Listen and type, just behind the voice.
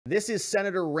This is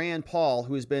Senator Rand Paul,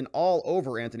 who has been all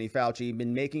over Anthony Fauci,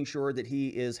 been making sure that he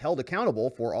is held accountable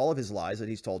for all of his lies that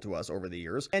he's told to us over the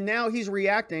years. And now he's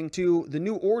reacting to the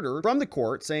new order from the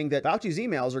court saying that Fauci's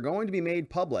emails are going to be made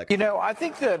public. You know, I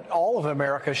think that all of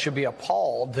America should be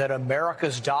appalled that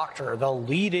America's doctor, the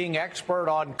leading expert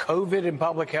on COVID and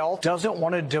public health, doesn't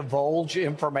want to divulge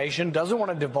information, doesn't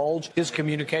want to divulge his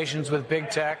communications with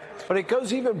big tech. But it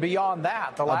goes even beyond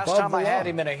that. The last time I had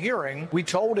him in a hearing, we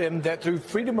told him that through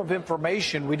Freedom of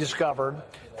Information, we discovered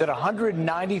that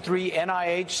 193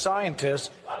 NIH scientists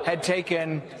had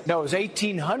taken, no, it was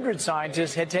 1,800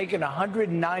 scientists had taken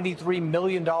 $193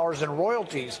 million in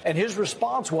royalties. And his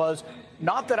response was,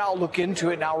 not that I'll look into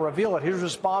it and I'll reveal it. His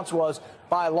response was,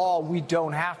 by law, we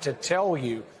don't have to tell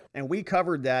you. And we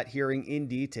covered that hearing in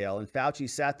detail. And Fauci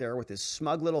sat there with his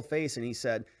smug little face and he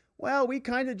said, well, we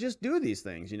kind of just do these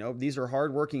things. You know, these are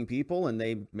hardworking people and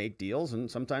they make deals and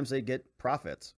sometimes they get profits.